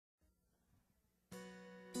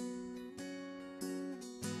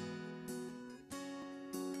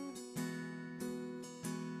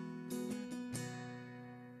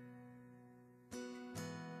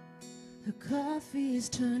Her coffee's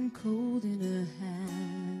turned cold in her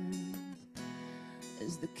hand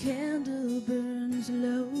as the candle burns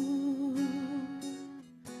low.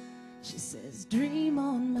 She says, dream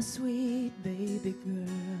on, my sweet baby girl.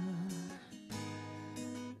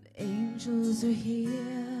 The angels are here.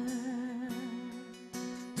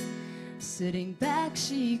 Sitting back,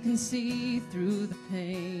 she can see through the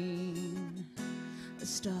pain. A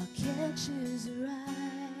star catches her eye.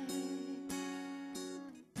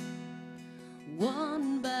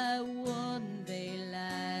 One by one they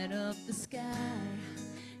light up the sky,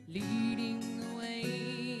 leading the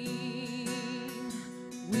way.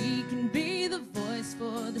 We can be the voice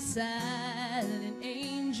for the silent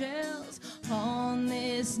angels on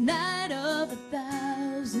this night of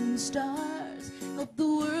 1,000 stars. Help the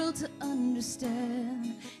world to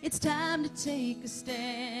understand it's time to take a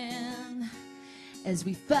stand. As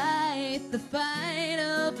we fight the fight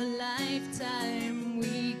of a lifetime,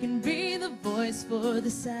 we can be the voice for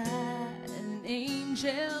the silent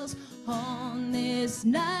angels on this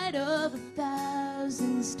night of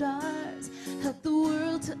 1,000 stars. Help the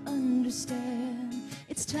world to understand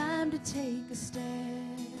it's time to take a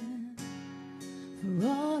stand for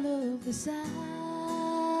all of the silent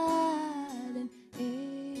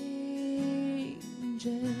angels.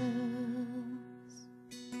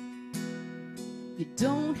 You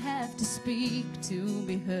don't have to speak to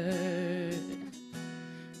be heard.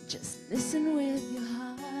 Just listen with your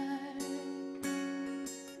heart.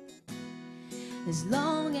 As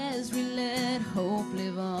long as we let hope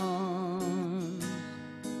live on,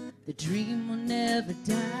 the dream will never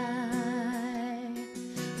die.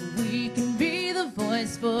 We can be the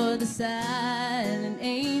voice for the silent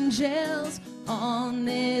angels on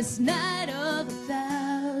this night of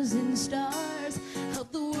 1,000 stars.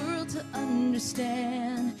 Help the world to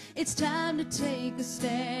understand it's time to take a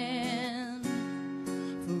stand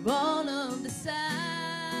for all of the silent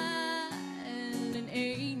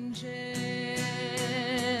angels.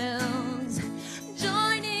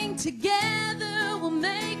 Joining together we'll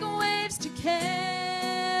make waves to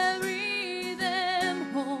carry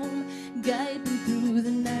them home, guide them through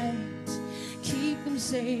the night, keep them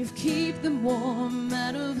safe, keep them warm,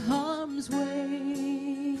 out of harm's way.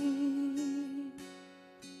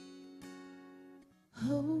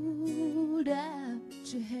 Hold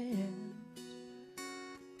out your hand,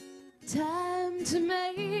 time to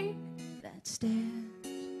make that stand.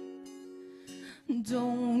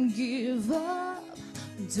 Don't give up,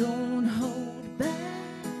 don't hold back.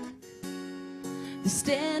 They're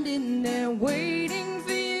standing there waiting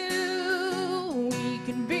for you. We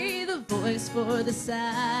can be the voice for the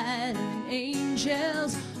silent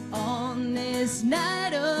angels on this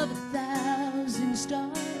night of 1,000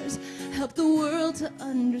 stars. Help the world to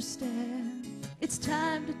understand it's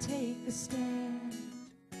time to take a stand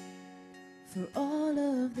for all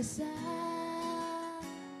of the silent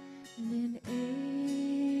angels.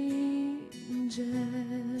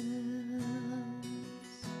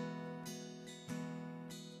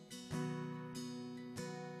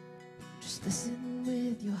 Just listen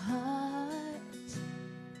with your heart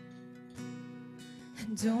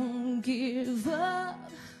and don't give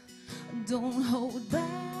up, don't hold back.